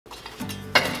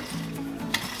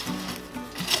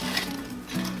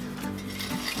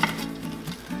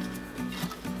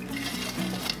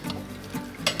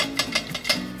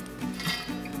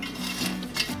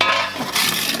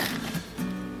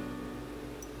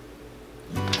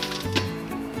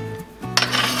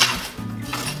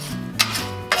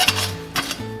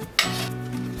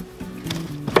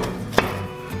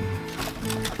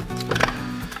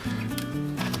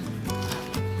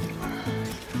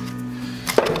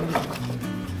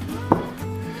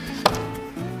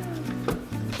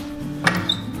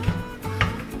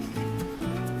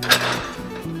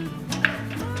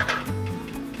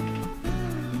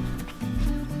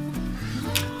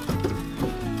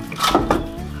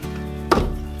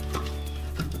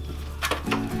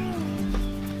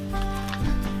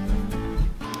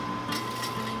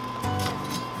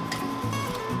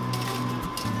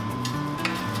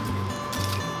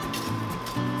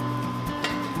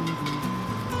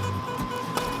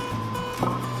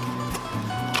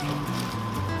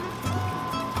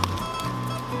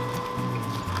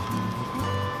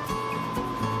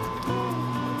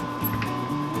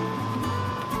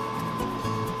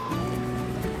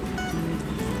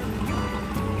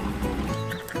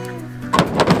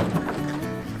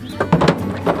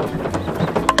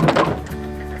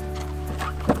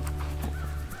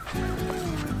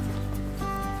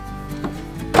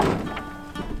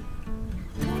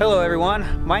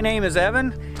everyone, my name is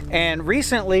Evan, and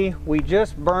recently we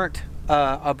just burnt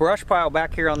a brush pile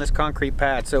back here on this concrete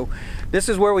pad. So this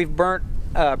is where we've burnt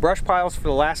brush piles for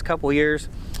the last couple years,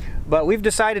 but we've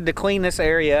decided to clean this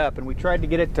area up, and we tried to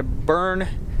get it to burn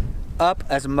up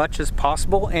as much as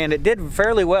possible, and it did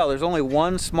fairly well. There's only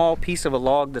one small piece of a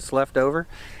log that's left over,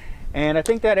 and I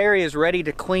think that area is ready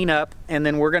to clean up, and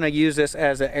then we're going to use this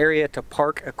as an area to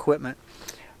park equipment.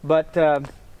 But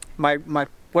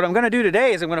what I'm going to do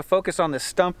today is I'm going to focus on this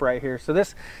stump right here. So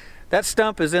that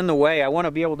stump is in the way. I want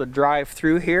to be able to drive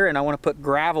through here, and I want to put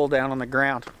gravel down on the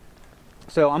ground.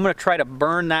 So I'm going to try to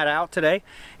burn that out today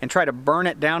and try to burn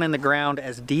it down in the ground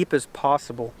as deep as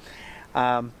possible.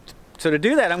 So to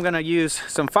do that, I'm going to use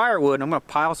some firewood, and I'm going to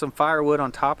pile some firewood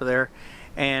on top of there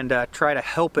and try to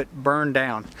help it burn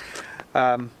down.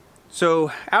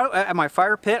 So out at my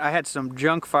fire pit, I had some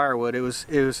junk firewood. It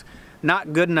was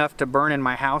not good enough to burn in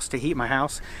my house, to heat my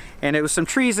house, and it was some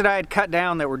trees that I had cut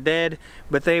down that were dead,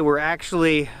 but they were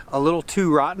actually a little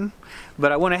too rotten.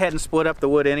 But I went ahead and split up the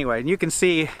wood anyway, and you can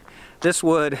see this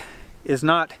wood is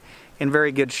not in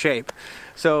very good shape.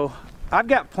 So I've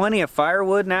got plenty of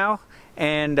firewood now,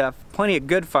 and plenty of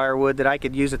good firewood that I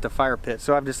could use at the fire pit.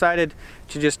 So I've decided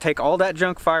to just take all that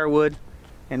junk firewood,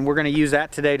 and we're going to use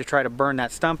that today to try to burn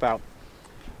that stump out.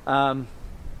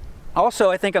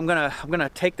 Also, I think I'm gonna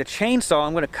take the chainsaw.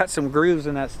 I'm gonna cut some grooves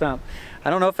in that stump. I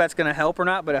don't know if that's gonna help or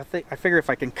not, but I figure if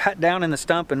I can cut down in the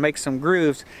stump and make some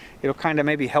grooves, it'll kind of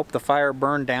maybe help the fire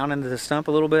burn down into the stump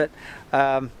a little bit.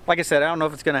 Like I said, I don't know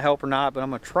if it's gonna help or not, but I'm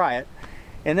gonna try it.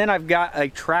 And then I've got a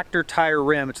tractor tire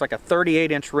rim. It's like a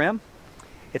 38-inch rim.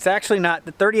 It's actually not,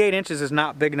 the 38 inches is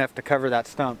not big enough to cover that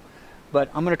stump, but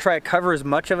I'm gonna try to cover as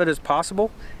much of it as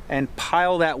possible and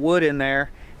pile that wood in there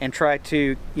and try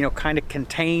to, kind of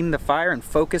contain the fire and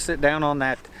focus it down on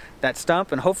that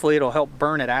stump, and hopefully it'll help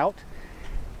burn it out.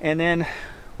 And then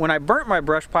when I burnt my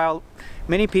brush pile,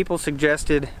 many people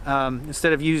suggested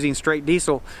instead of using straight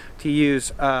diesel, to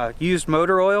use used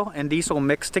motor oil and diesel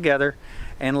mixed together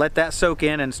and let that soak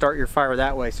in and start your fire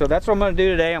that way. So that's what I'm going to do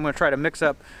today. I'm going to try to mix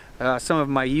up some of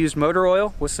my used motor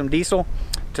oil with some diesel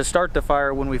to start the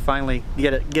fire when we finally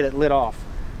get it lit off.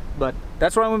 But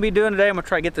that's what I'm going to be doing today. I'm going to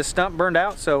try to get this stump burned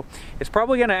out. So it's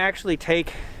probably going to actually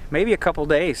take maybe a couple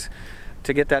days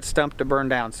to get that stump to burn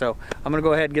down. So I'm going to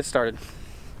go ahead and get started.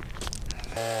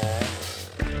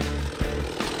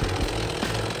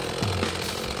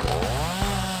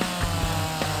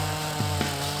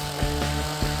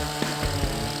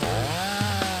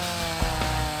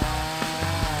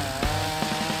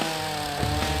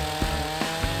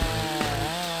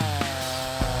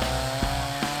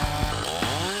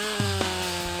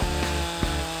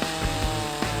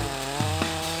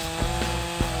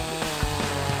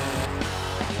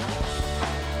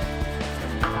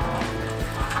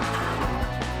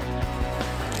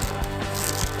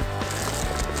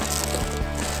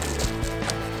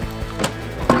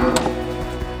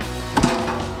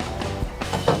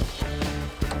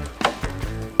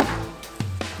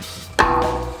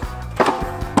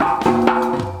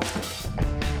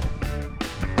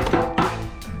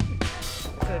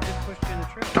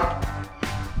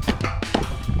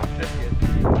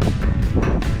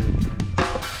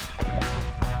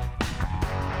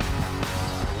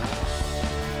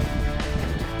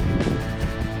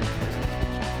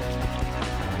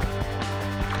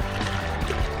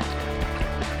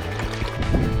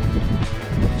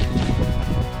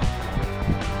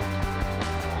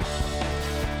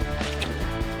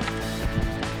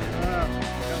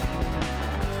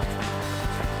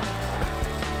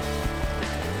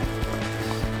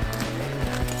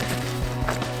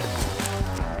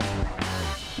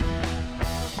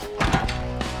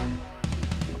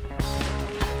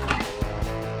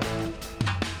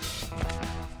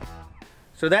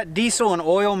 So that diesel and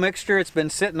oil mixture, it's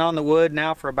been sitting on the wood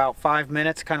now for about 5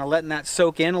 minutes, kind of letting that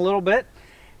soak in a little bit.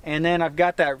 And then I've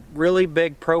got that really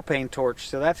big propane torch.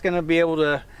 So that's going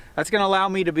to allow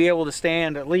me to be able to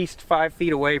stand at least 5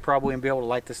 feet away probably and be able to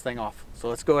light this thing off. So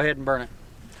let's go ahead and burn it.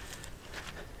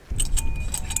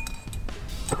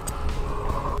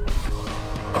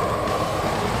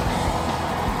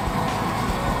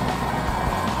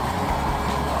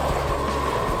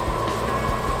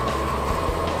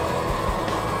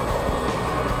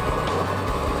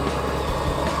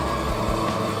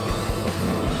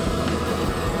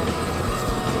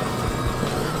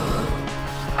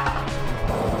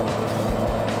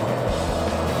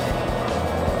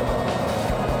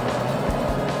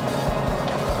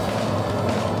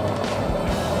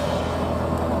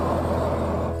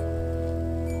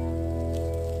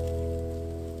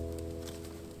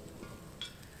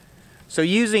 So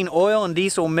using oil and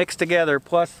diesel mixed together,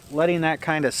 plus letting that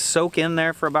kind of soak in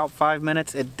there for about 5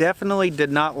 minutes, it definitely did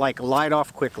not like light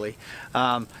off quickly.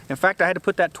 In fact, I had to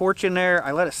put that torch in there.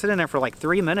 I let it sit in there for like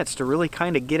 3 minutes to really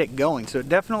kind of get it going. So it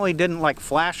definitely didn't like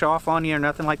flash off on you or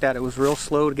nothing like that. It was real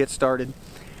slow to get started.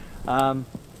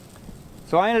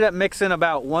 So I ended up mixing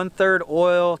about 1/3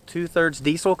 oil, 2/3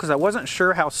 diesel, because I wasn't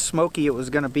sure how smoky it was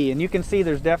going to be. And you can see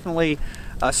there's definitely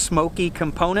a smoky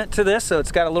component to this, so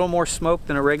it's got a little more smoke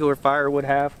than a regular fire would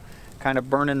have, kind of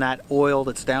burning that oil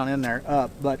that's down in there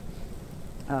up. But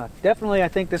definitely I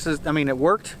think this is, I mean, it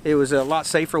worked. It was a lot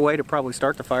safer way to probably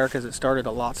start the fire because it started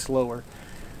a lot slower.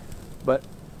 But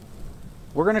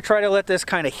we're going to try to let this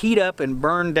kind of heat up and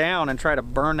burn down and try to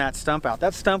burn that stump out.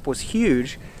 That stump was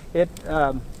huge.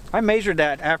 I measured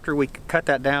that after we cut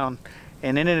that down,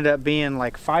 and it ended up being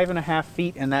like 5.5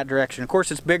 feet in that direction. Of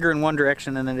course, it's bigger in one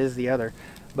direction than it is the other,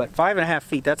 but 5.5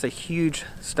 feet, that's a huge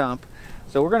stump.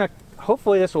 So we're gonna,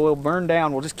 hopefully this will burn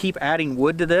down. We'll just keep adding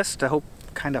wood to this to help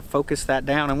kind of focus that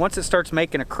down. And once it starts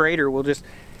making a crater, we'll just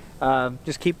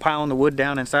keep piling the wood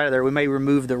down inside of there. We may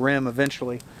remove the rim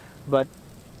eventually, but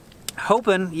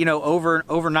hoping, you know,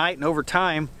 overnight and over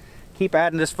time, keep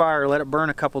adding this fire, let it burn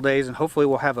a couple days, and hopefully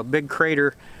we'll have a big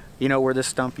crater, you know, where this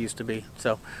stump used to be.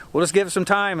 So we'll just give it some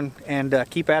time and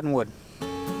keep adding wood.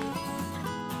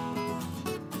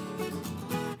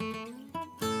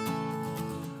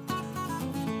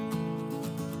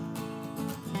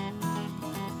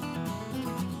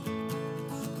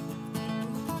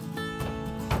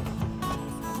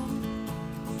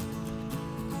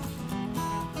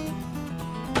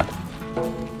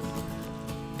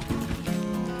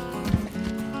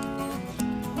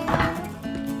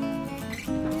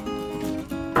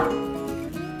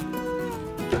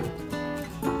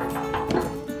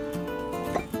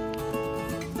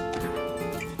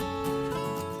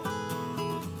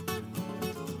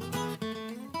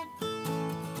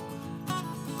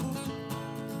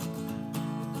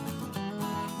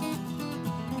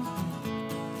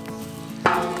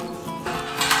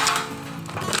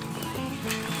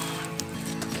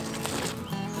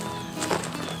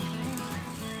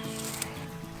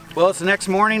 Well, it's the next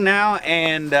morning now,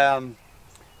 and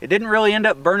it didn't really end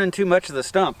up burning too much of the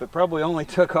stump. It probably only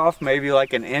took off maybe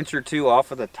like an inch or two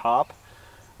off of the top.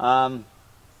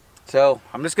 So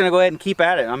I'm just going to go ahead and keep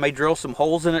at it. I may drill some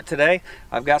holes in it today.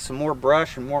 I've got some more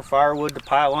brush and more firewood to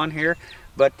pile on here,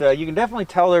 but you can definitely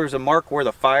tell there was a mark where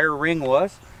the fire ring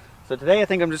was. So today I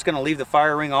think I'm just going to leave the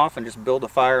fire ring off and just build a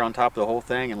fire on top of the whole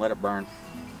thing and let it burn.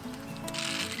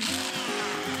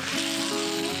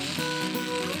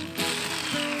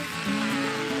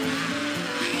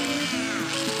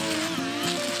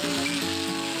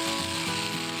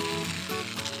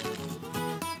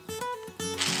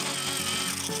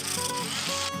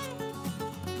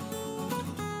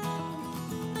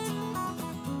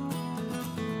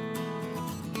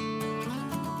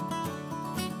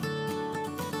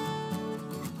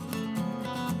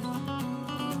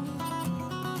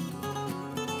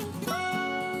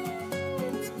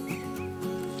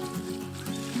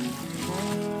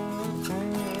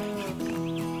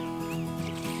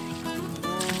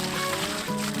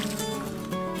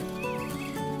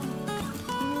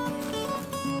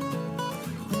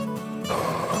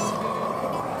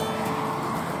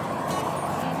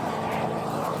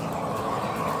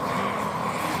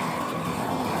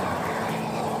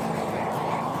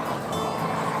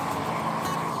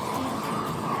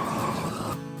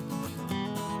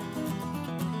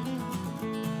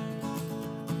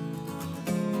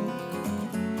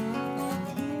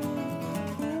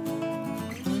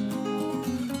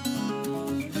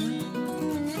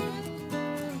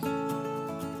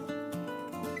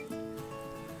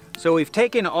 So we've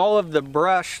taken all of the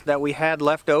brush that we had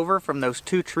left over from those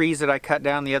 2 trees that I cut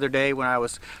down the other day when I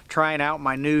was trying out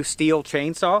my new steel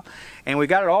chainsaw, and we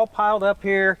got it all piled up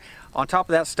here on top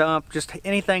of that stump, just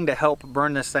anything to help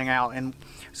burn this thing out. And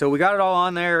so we got it all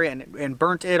on there and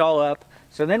burnt it all up.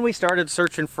 So then we started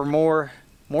searching for more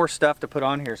stuff to put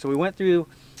on here. So we went through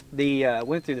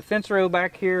the fence row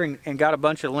back here and got a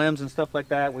bunch of limbs and stuff like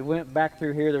that. We went back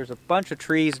through here. There's a bunch of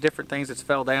trees, different things that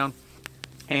fell down,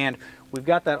 and we've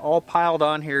got that all piled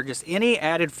on here. Just any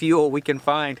added fuel we can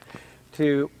find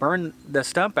to burn the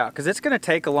stump out, because it's going to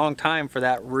take a long time for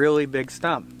that really big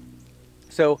stump.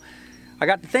 So I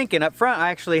got to thinking, up front I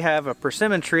actually have a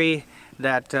persimmon tree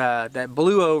that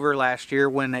blew over last year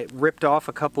when it ripped off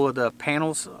a couple of the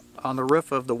panels on the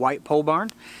roof of the white pole barn,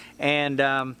 and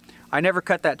I never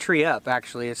cut that tree up.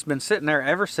 Actually, it's been sitting there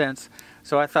ever since.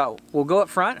 So I thought, we'll go up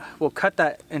front, we'll cut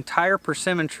that entire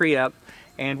persimmon tree up,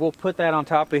 and we'll put that on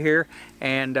top of here,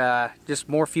 and just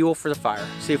more fuel for the fire.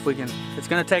 See if we can, it's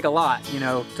gonna take a lot, you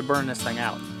know, to burn this thing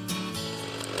out.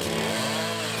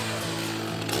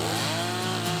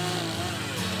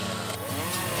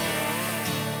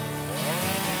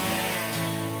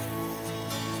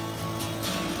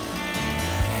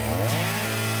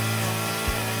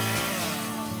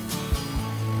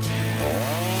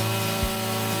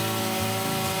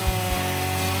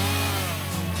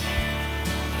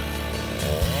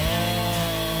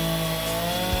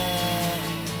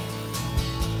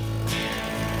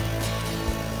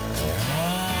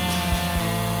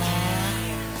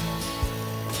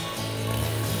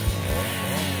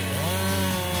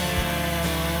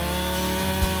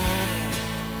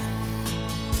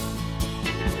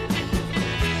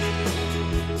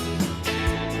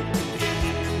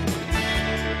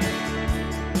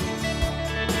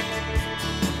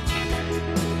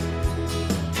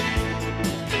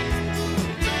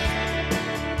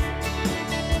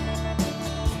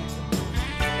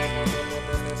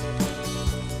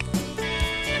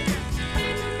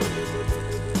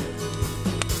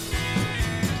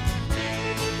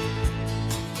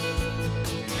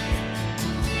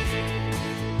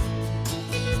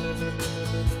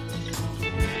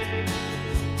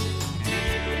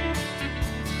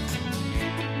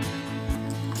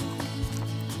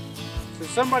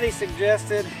 Somebody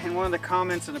suggested in one of the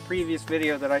comments in the previous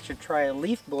video that I should try a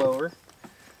leaf blower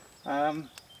to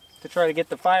try to get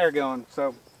the fire going.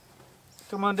 So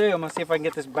that's what I'm going to do. I'm going to see if I can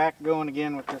get this back going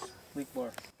again with this leaf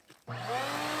blower.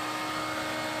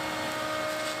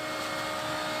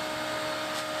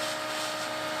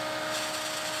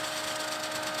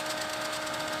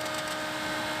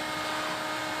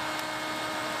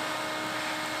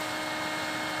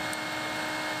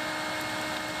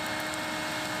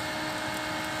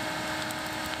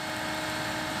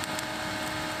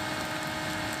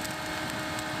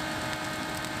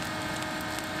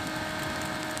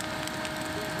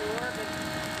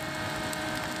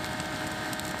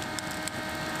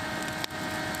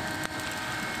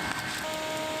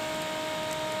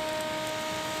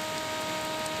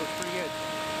 Looks pretty good.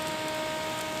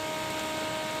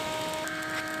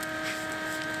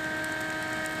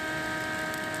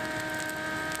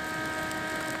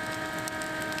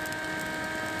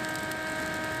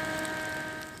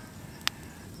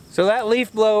 So that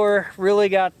leaf blower really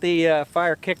got the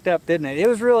fire kicked up, didn't it?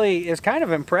 It's kind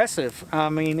of impressive. I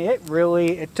mean,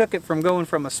 it took it from going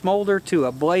from a smolder to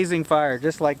a blazing fire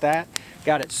just like that.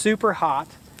 Got it super hot.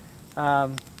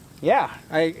 Yeah,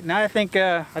 I think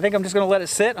I'm just going to let it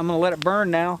sit. I'm going to let it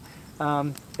burn now.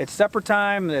 It's supper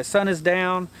time. The sun is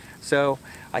down, so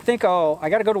I think I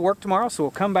got to go to work tomorrow. So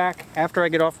we'll come back after I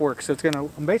get off work. So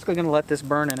I'm basically going to let this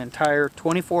burn an entire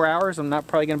 24 hours. I'm not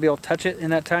probably going to be able to touch it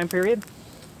in that time period.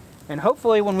 And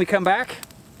hopefully when we come back,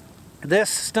 this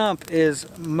stump is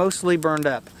mostly burned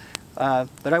up.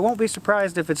 But I won't be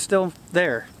surprised if it's still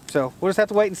there. So we'll just have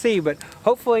to wait and see. But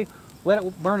hopefully let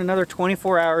it burn another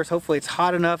 24 hours. Hopefully it's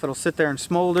hot enough. It'll sit there and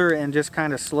smolder and just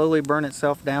kind of slowly burn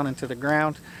itself down into the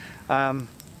ground.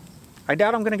 I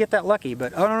doubt I'm going to get that lucky,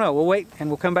 but I don't know. We'll wait and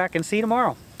we'll come back and see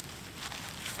tomorrow.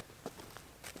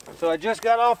 So I just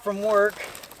got off from work,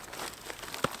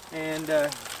 and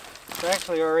it's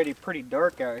actually already pretty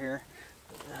dark out here.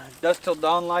 Dusk till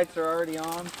dawn lights are already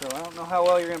on, so I don't know how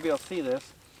well you're going to be able to see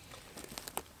this.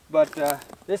 But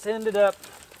this ended up,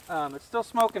 it's still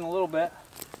smoking a little bit.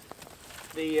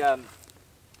 It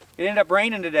ended up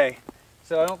raining today,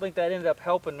 so I don't think that ended up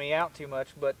helping me out too much,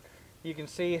 but you can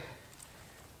see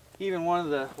even one of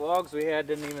the logs we had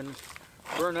didn't even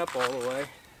burn up all the way.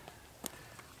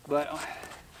 But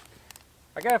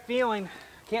I got a feeling,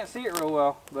 I can't see it real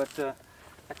well, but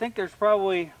I think there's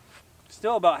probably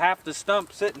still about half the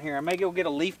stump sitting here. I may go get a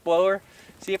leaf blower,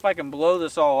 see if I can blow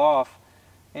this all off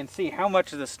and see how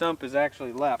much of the stump is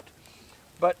actually left.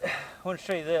 But I want to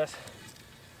show you this.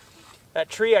 That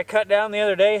tree I cut down the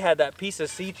other day had that piece of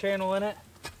C-channel in it,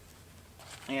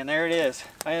 and there it is.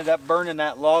 I ended up burning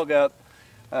that log up,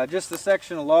 just the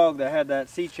section of log that had that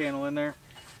C-channel in there,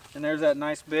 and there's that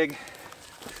nice big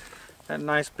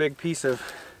piece of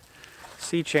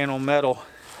C-channel metal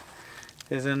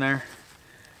is in there.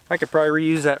 I could probably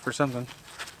reuse that for something.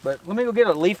 But let me go get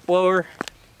a leaf blower,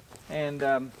 and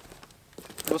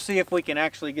we'll see if we can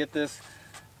actually get this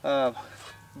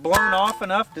blown off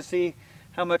enough to see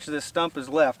how much of this stump is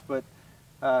left. But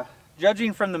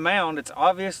judging from the mound, it's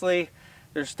obviously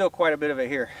there's still quite a bit of it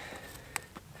here.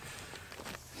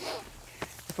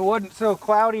 If it wasn't so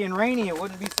cloudy and rainy, it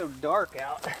wouldn't be so dark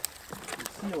out. You'd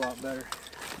see a lot better.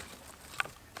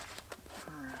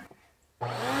 All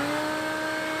right.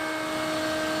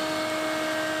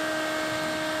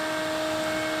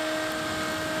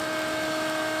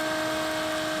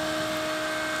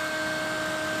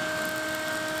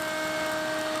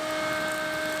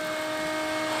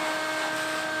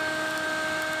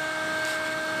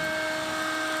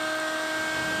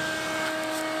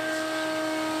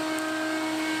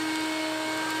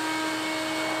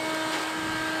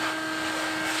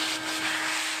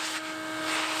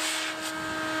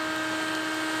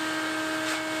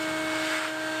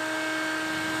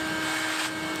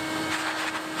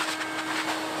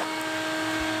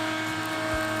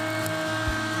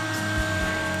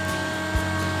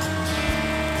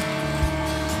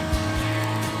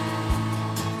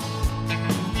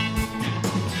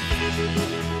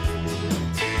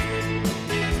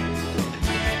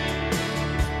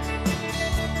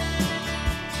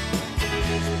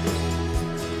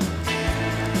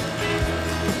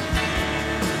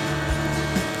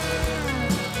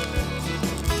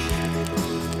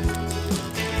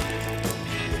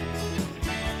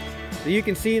 you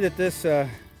can see that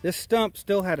this stump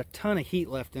still had a ton of heat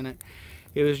left in it.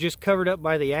 It was just covered up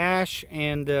by the ash,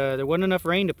 and there wasn't enough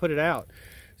rain to put it out.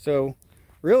 So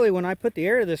really, when I put the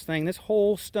air to this thing, this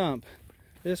whole stump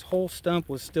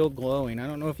was still glowing. I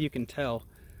don't know if you can tell,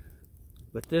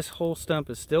 but this whole stump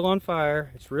is still on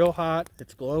fire. It's real hot.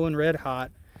 It's glowing red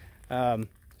hot.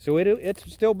 So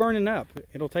it's still burning up.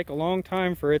 It'll take a long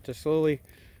time for it to slowly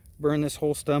burn this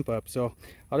whole stump up. So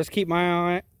I'll just keep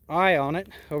my eye on it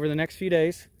over the next few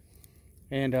days,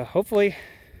 and hopefully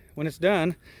when it's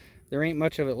done there ain't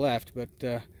much of it left. But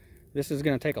this is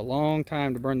going to take a long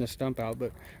time to burn this stump out.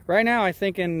 But right now I'm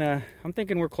thinking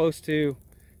we're close to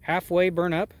halfway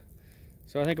burn up.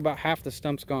 So I think about half the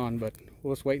stump's gone, but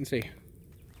we'll just wait and see.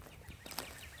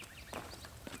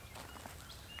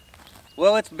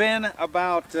 Well, it's been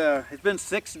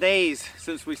 6 days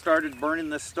since we started burning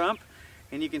this stump,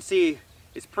 and you can see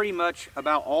it's pretty much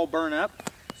about all burnt up.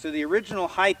 So the original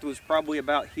height was probably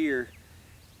about here,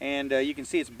 and you can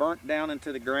see it's burnt down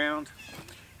into the ground.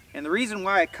 And the reason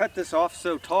why I cut this off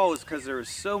so tall is because there was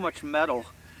so much metal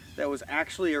that was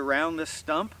actually around this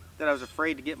stump that I was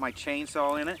afraid to get my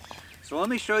chainsaw in it. So let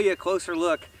me show you a closer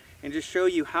look and just show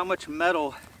you how much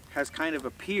metal has kind of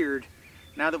appeared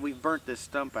now that we've burnt this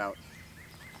stump out.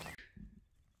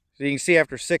 So you can see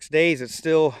after 6 days it's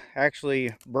still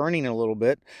actually burning a little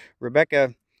bit.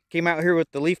 Rebecca came out here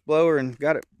with the leaf blower and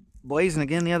got it blazing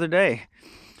again the other day.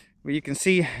 But you can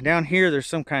see down here there's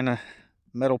some kind of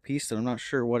metal piece that I'm not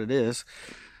sure what it is.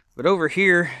 But over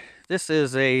here, this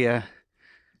is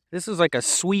like a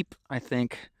sweep, I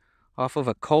think, off of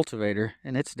a cultivator,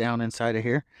 and it's down inside of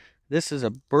here. This is a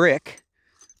brick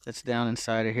that's down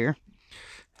inside of here.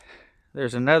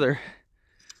 There's another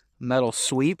metal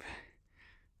sweep.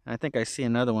 I think I see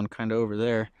another one kind of over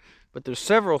there. But there's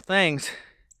several things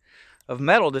of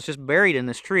metal that's just buried in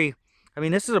this tree. I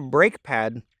mean, this is a brake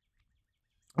pad.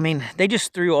 I mean, they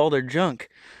just threw all their junk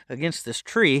against this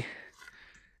tree.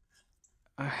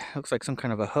 Looks like some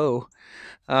kind of a hoe.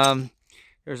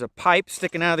 There's a pipe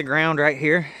sticking out of the ground right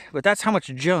here. But that's how much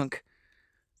junk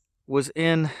was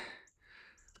in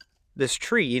this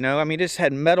tree, you know? I mean, it just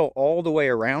had metal all the way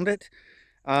around it.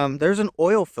 There's an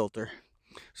oil filter.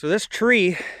 So this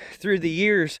tree, through the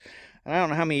years, I don't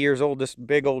know how many years old this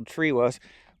big old tree was,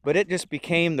 but it just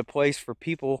became the place for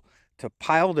people to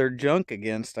pile their junk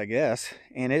against, I guess.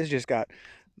 And it's just got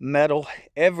metal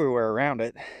everywhere around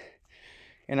it.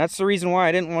 And that's the reason why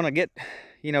I didn't want to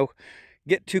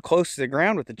get too close to the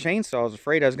ground with the chainsaw. I was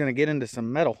afraid I was going to get into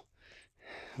some metal.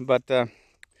 But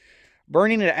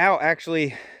burning it out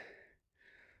actually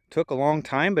took a long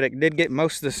time, but it did get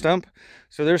most of the stump.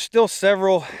 So there's still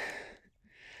several.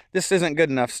 This isn't good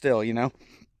enough still, you know.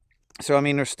 So I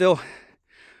mean, there's still,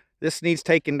 this needs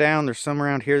taken down. There's some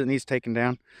around here that needs taken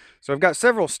down. So I've got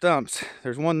several stumps.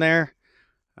 There's one there.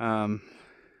 There's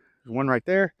one right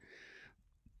there.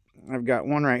 I've got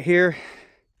one right here.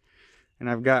 And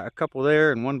I've got a couple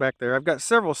there and one back there. I've got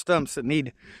several stumps that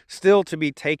need still to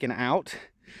be taken out.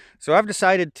 So I've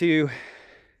decided to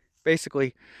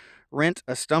basically rent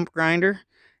a stump grinder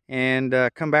and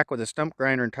come back with a stump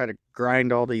grinder and try to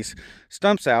grind all these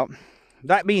stumps out.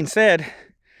 That being said,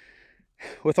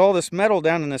 with all this metal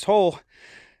down in this hole,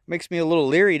 it makes me a little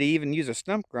leery to even use a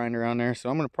stump grinder on there. So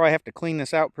I'm going to probably have to clean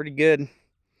this out pretty good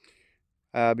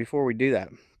before we do that.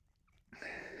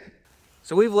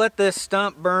 So we've let this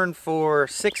stump burn for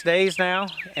 6 days now,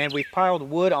 and we've piled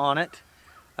wood on it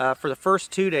for the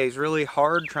first 2 days really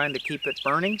hard, trying to keep it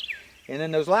burning. And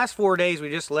then those last 4 days we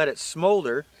just let it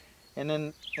smolder. And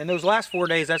then in those last 4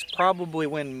 days, that's probably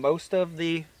when most of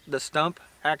the stump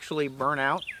actually burn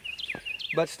out.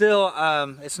 But still,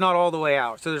 it's not all the way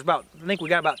out. So there's I think we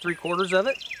got about 3/4 of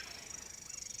it.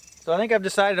 So I think I've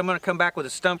decided I'm going to come back with a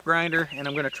stump grinder, and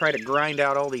I'm going to try to grind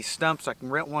out all these stumps. I can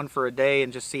rent one for a day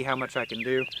and just see how much I can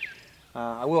do.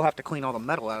 I will have to clean all the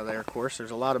metal out of there, of course.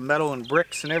 There's a lot of metal and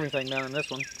bricks and everything down in this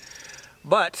one.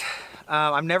 But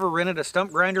I've never rented a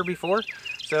stump grinder before,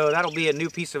 so that'll be a new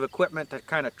piece of equipment to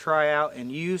kind of try out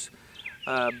and use.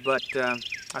 But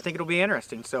I think it'll be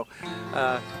interesting. So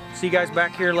see you guys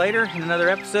back here later in another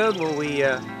episode where we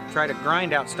try to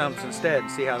grind out stumps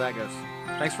instead, see how that goes.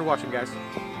 Thanks for watching, guys.